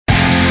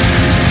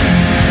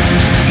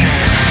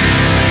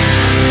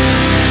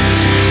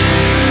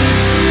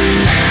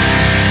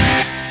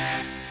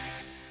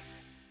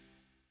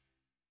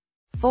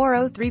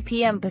tomorrow 3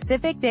 p.m.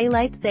 Pacific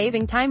Daylight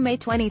Saving Time May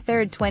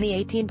 23,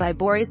 2018 by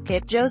Boris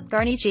Kip Joe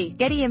Scarnici.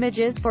 Getty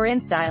Images for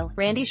InStyle.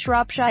 Randy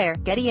Shropshire.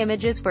 Getty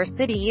Images for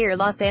City Year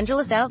Los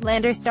Angeles.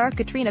 Outlander star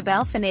Caitriona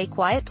Balfe in A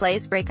Quiet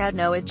Place. Breakout.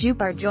 Noah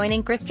Jupe are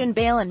joining Christian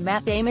Bale and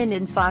Matt Damon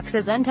in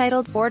Fox's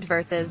untitled Ford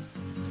vs.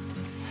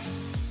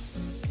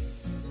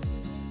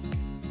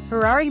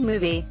 Ferrari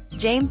movie.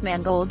 James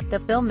Mangold, the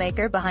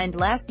filmmaker behind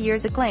last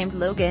year's acclaimed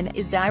Logan,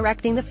 is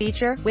directing the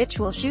feature, which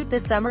will shoot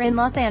this summer in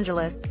Los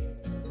Angeles.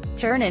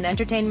 Chernin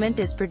Entertainment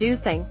is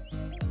producing.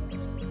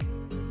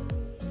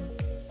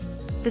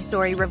 The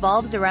story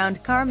revolves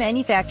around car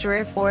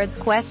manufacturer Ford's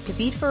quest to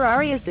beat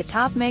Ferrari as the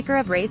top maker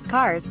of race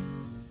cars.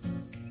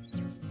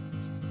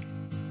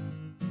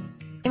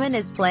 Damon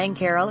is playing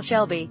Carroll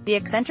Shelby, the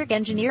eccentric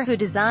engineer who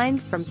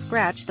designs from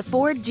scratch the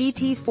Ford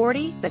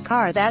GT40, the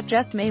car that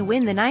just may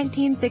win the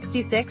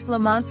 1966 Le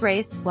Mans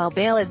race, while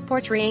Bale is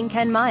portraying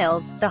Ken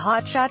Miles, the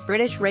hotshot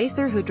British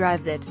racer who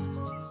drives it.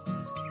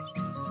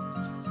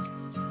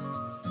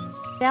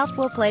 Balfe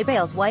will play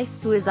Bale's wife,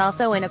 who is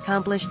also an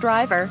accomplished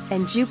driver,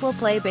 and Jupe will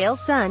play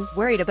Bale's son,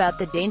 worried about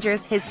the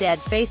dangers his dad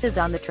faces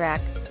on the track.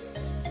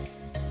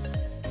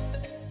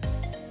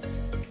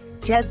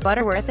 Jez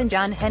Butterworth and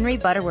John Henry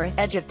Butterworth,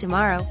 Edge of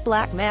Tomorrow,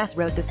 Black Mass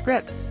wrote the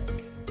script.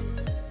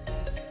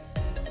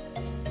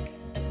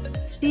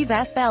 Steve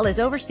Aspel is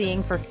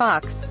overseeing for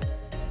Fox.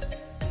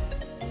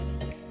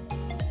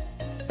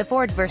 The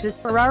Ford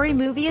vs. Ferrari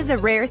movie is a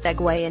rare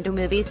segue into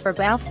movies for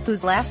Balfe,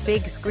 whose last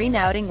big screen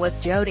outing was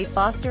Jodie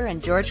Foster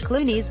and George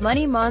Clooney's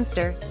Money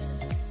Monster.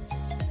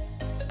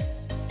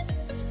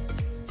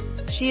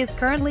 She is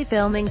currently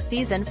filming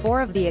Season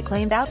 4 of the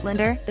acclaimed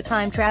Outlander, the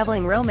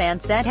time-traveling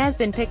romance that has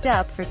been picked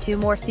up for 2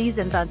 more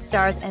seasons on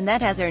Starz and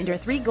that has earned her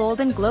 3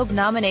 Golden Globe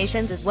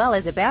nominations as well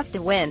as a BAFTA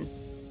win.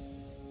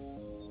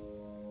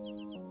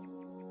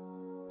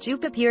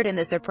 Jupe appeared in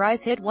the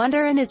surprise hit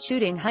Wonder and is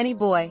shooting Honey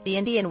Boy, the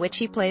indie in which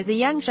he plays a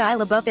young Shia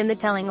LaBeouf in the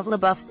telling of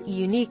LaBeouf's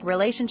unique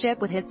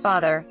relationship with his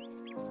father.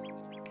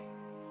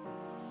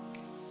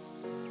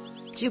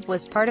 Jupe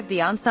was part of the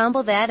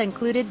ensemble that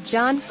included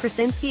John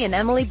Krasinski and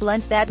Emily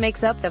Blunt that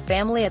makes up the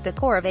family at the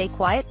core of A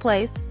Quiet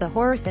Place, the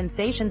horror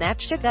sensation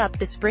that shook up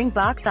the spring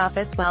box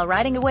office while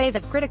riding a wave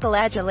of critical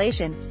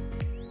adulation.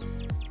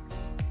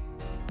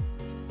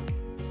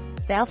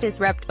 Balfe is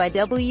repped by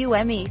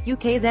WME,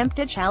 UK's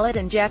Emptage Hallett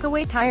and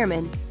Jackaway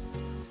Tyreman.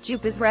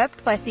 Jupe is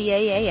repped by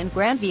CAA and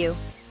Grandview.